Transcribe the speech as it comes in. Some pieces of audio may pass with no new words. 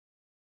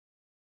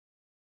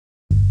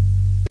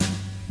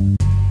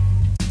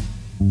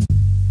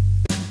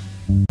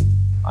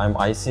I'm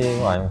Icy,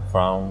 I'm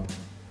from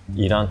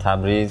Iran,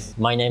 Tabriz.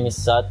 My name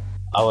is Sot.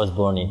 I was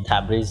born in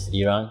Tabriz,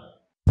 Iran.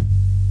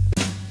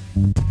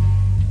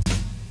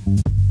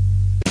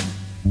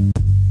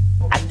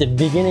 At the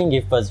beginning,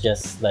 it was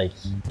just like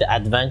the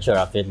adventure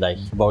of it, like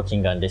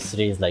working on the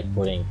streets, like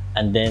putting,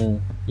 and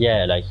then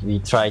yeah, like we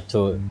tried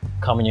to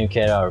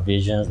communicate our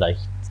visions, like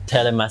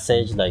tell a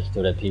message like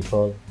to the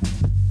people.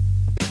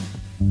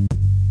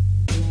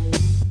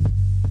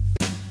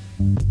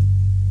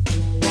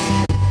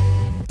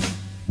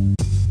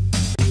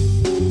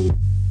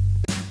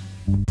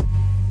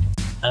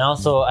 And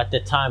also at the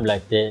time,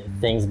 like the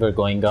things were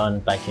going on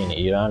back in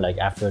Iran, like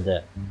after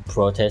the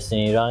protests in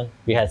Iran,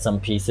 we had some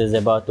pieces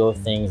about those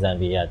things, and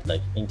we had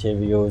like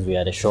interviews, we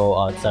had a show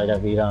outside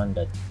of Iran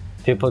that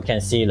people can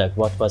see like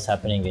what was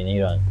happening in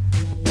Iran.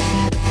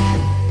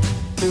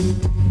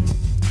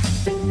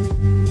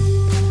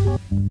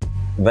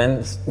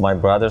 When my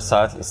brother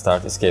started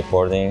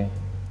skateboarding,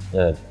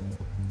 yeah,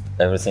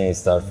 everything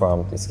started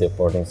from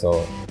skateboarding,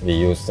 so we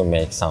used to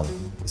make some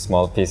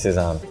small pieces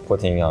and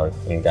putting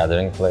in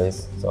gathering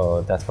place.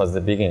 So that was the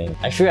beginning.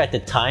 Actually, at the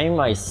time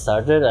I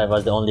started, I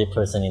was the only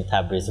person in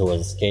Tabriz who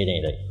was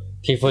skating. Like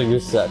people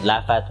used to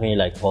laugh at me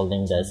like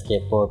holding the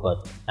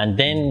skateboard, and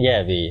then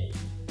yeah, we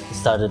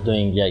started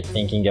doing like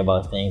thinking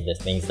about things, the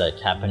things like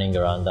happening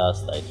around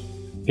us, like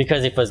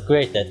because it was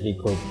great that we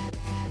could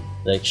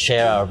like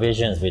share our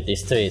visions with the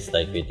streets,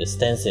 like with the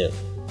Stencil,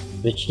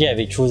 which yeah,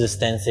 we chose a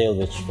Stencil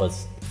which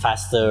was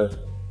faster,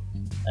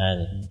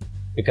 and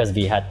because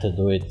we had to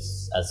do it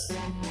as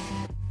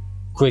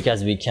quick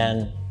as we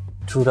can.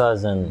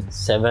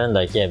 2007,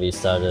 like yeah,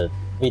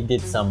 we did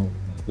some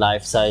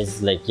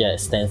life-size like yeah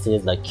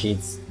stencils, like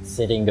kids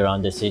sitting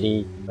around the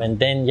city, and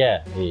then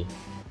yeah, we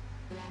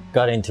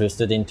got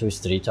interested into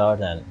street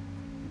art,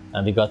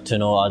 and we got to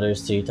know other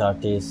street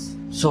artists.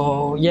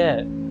 So yeah,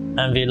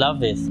 and we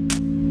loved it.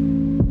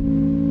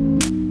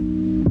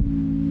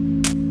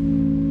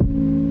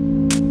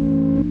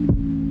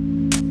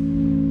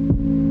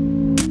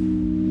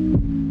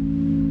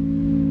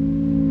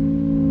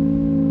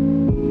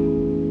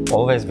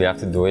 Always we have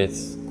to do it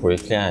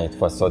quickly, and it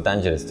was so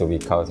dangerous to be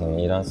caught in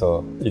Iran.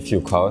 So if you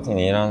caught in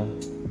Iran,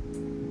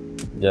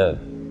 yeah,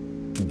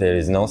 there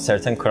is no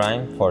certain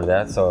crime for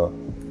that, so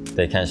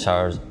they can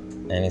charge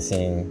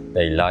anything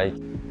they like.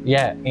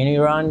 Yeah, in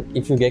Iran,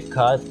 if you get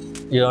caught,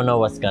 you don't know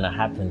what's gonna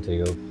happen to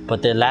you.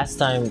 But the last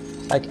time,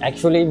 like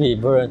actually we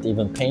weren't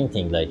even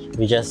painting, like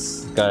we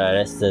just got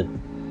arrested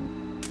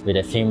with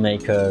a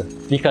filmmaker.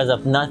 Because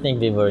of nothing,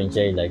 we were in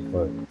jail like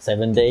for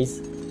 7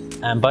 days.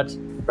 But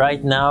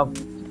right now,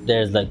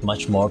 there's like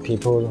much more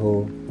people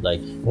who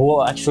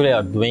actually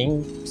are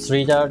doing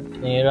street art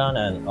in Iran,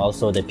 and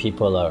also the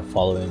people are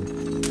following.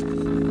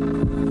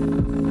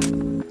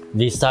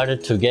 We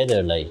started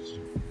together, like,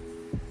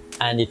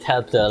 and it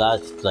helped a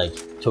lot, like,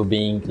 to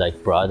being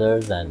like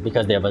brothers, and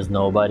because there was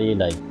nobody,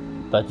 like,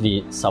 but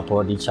we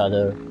support each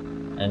other,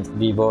 and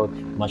we work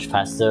much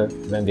faster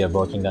when we are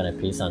working on a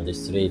piece on the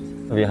street.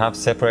 We have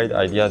separate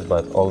ideas,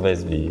 but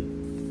always we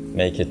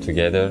make it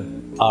together.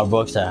 Our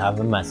works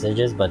have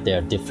messages, but they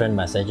are different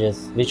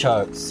messages, which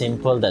are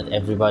simple that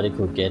everybody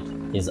could get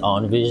his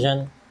own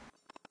vision.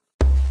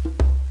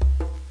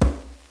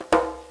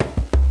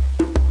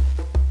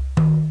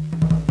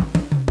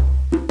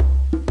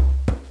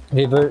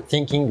 We were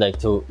thinking like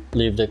to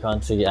leave the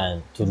country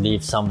and to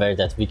live somewhere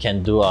that we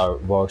can do our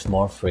works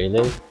more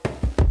freely.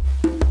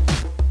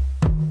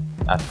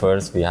 At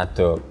first, we had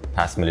to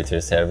pass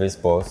military service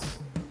both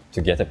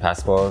to get a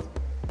passport.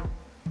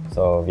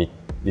 So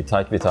we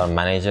talked with our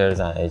managers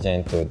and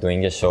agents to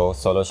doing a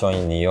solo show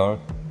in New York.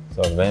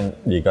 So when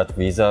we got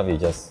visa, we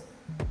just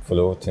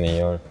flew to New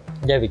York.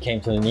 Yeah, we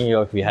came to New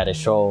York, we had a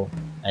show,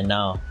 and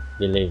now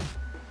we live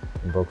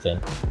in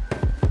Brooklyn.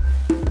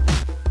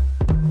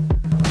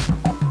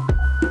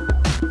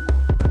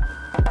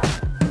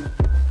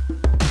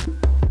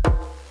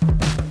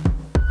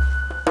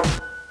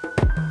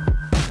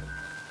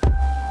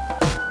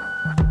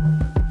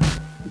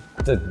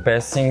 The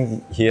best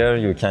thing here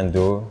you can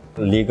do,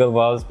 legal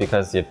walls,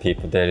 because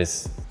there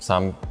is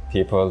some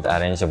people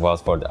that arrange the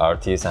walls for the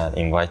artists and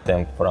invite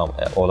them from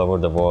all over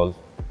the world.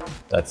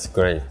 That's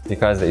great,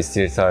 because the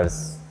street art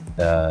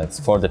it's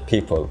for the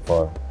people,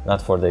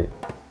 not for the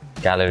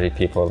gallery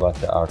people, but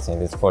the art scene.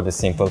 It's for the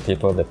simple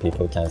people that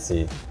people can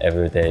see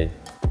every day.